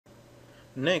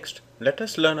Next, let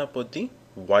us learn about the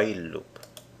while loop.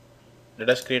 Let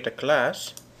us create a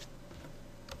class.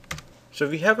 So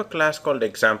we have a class called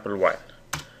example while.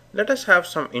 Let us have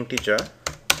some integer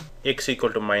x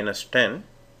equal to minus 10.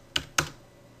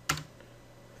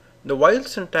 The while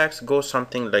syntax goes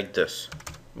something like this.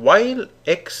 While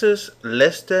x is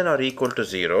less than or equal to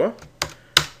 0,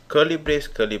 curly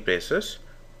braces,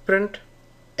 print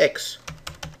x.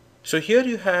 So here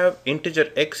you have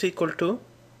integer x equal to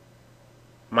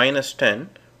minus 10.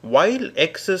 While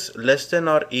x is less than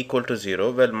or equal to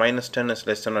 0, well, minus 10 is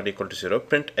less than or equal to 0,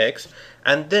 print x,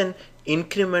 and then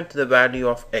increment the value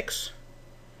of x.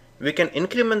 We can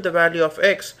increment the value of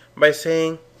x by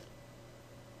saying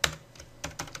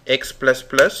x plus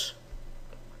plus,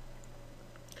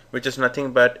 which is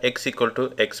nothing but x equal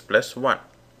to x plus 1.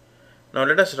 Now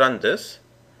let us run this,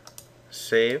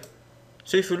 save.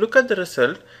 So if you look at the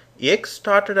result, x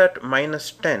started at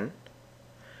minus 10,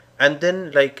 and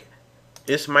then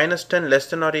is minus 10 less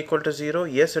than or equal to 0?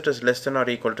 Yes, it is less than or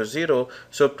equal to 0.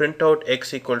 So print out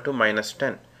x equal to minus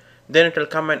 10. Then it will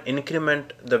come and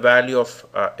increment the value of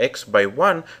x by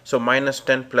 1. So minus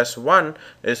 10 plus 1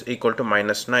 is equal to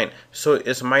minus 9. So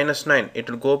is minus 9. It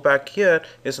will go back here.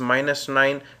 Is minus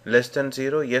 9 less than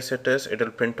 0? Yes, it is. It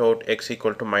will print out x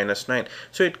equal to minus 9.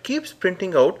 So it keeps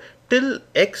printing out till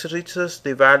x reaches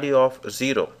the value of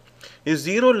 0. Is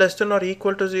 0 less than or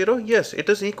equal to 0? Yes, it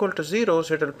is equal to 0,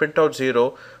 so it will print out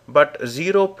 0. But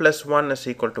 0 plus 1 is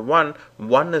equal to 1.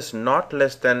 1 is not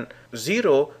less than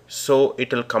 0, so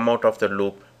it will come out of the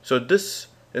loop. So this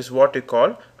is what we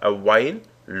call a while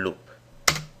loop.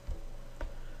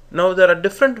 Now there are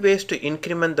different ways to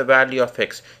increment the value of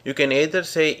x. You can either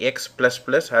say x plus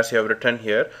plus as you have written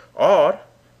here, or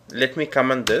let me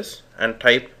comment this and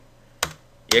type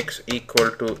x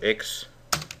equal to x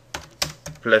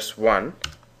plus 1.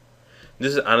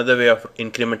 This is another way of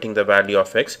incrementing the value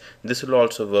of x. This will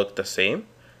also work the same.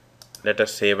 Let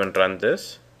us save and run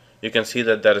this. You can see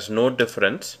that there is no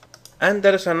difference. And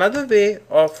there is another way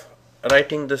of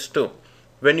writing this too.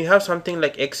 When you have something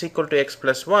like x equal to x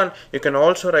plus 1, you can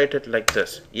also write it like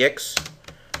this, x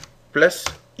plus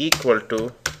equal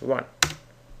to 1.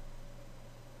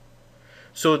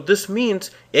 So this means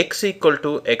x equal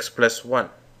to x plus 1.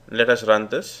 Let us run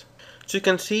this. So you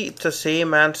can see it's the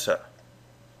same answer.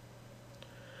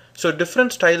 So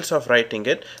different styles of writing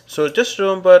it. So just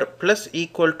remember, plus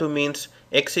equal to means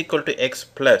x equal to x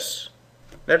plus.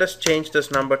 Let us change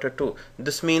this number to 2.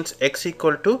 This means x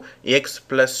equal to x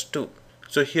plus 2.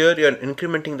 So here you are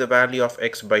incrementing the value of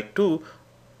x by 2.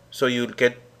 So you will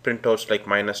get printouts like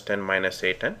minus 10, minus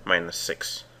 8 and minus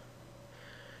 6.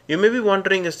 You may be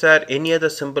wondering, is there any other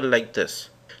symbol like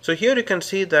this? So here you can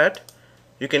see that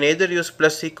you can either use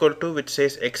plus equal to, which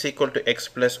says x equal to x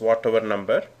plus whatever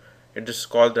number. It is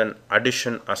called an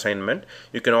addition assignment.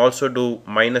 You can also do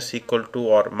minus equal to,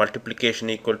 or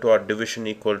multiplication equal to, or division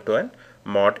equal to, and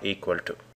mod equal to.